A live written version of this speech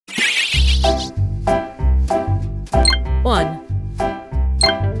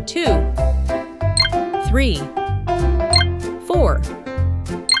1, 2, 3, 4,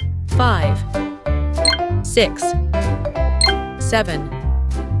 5, 6, 7,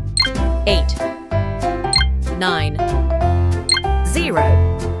 8, 9, 0.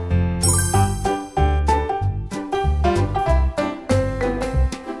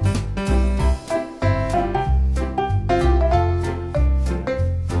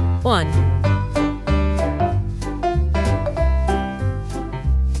 1,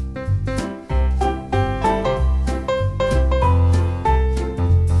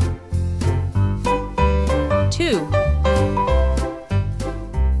 2,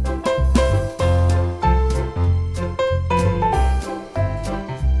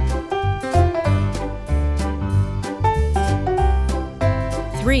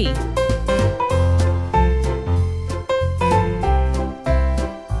 3,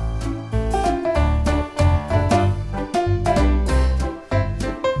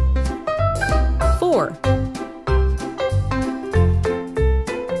 4,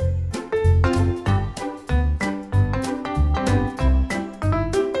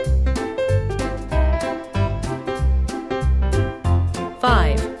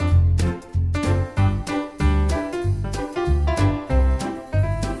 5,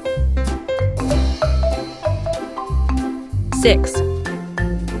 6,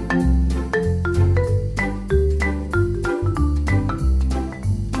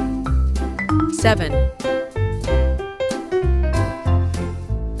 7,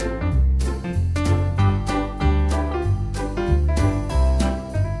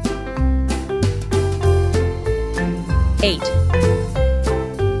 8,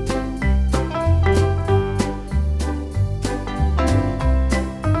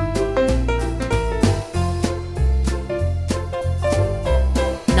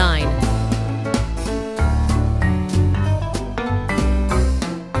 9,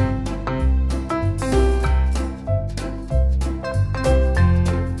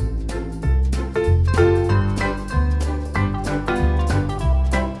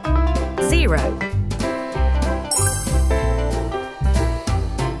 0.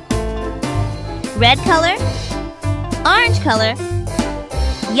 Red color, orange color,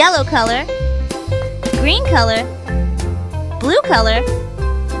 yellow color, green color, blue color,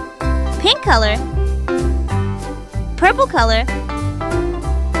 pink color, purple color,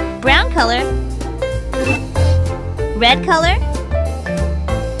 brown color, red color,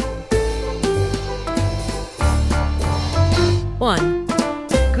 One,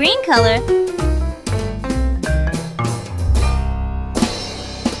 green color,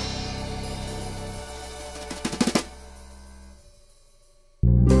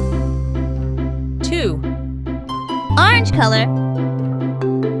 two, orange color,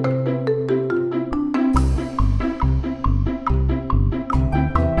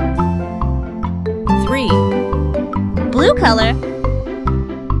 three, blue color,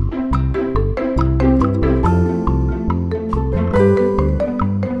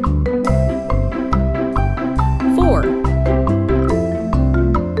 four,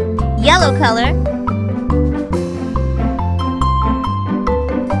 yellow color,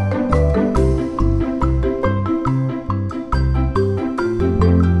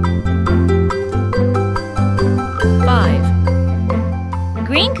 five,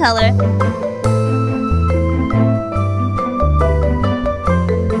 green color,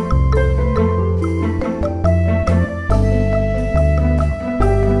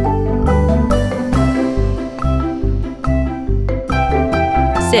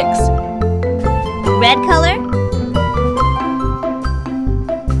 six, red color,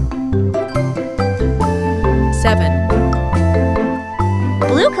 seven,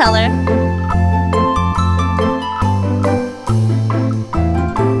 blue color,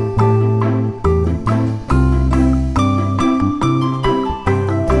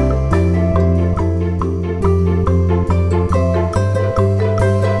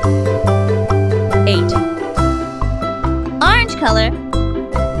 eight, orange color,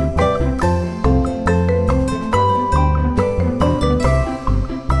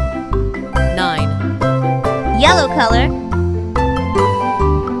 nine, yellow color,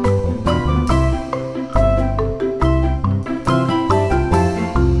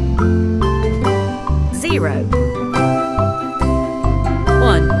 zero.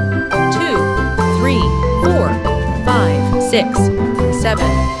 1, 2, 3, 4, 5, 6, 7,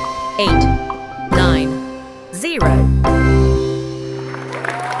 8, 9, 0.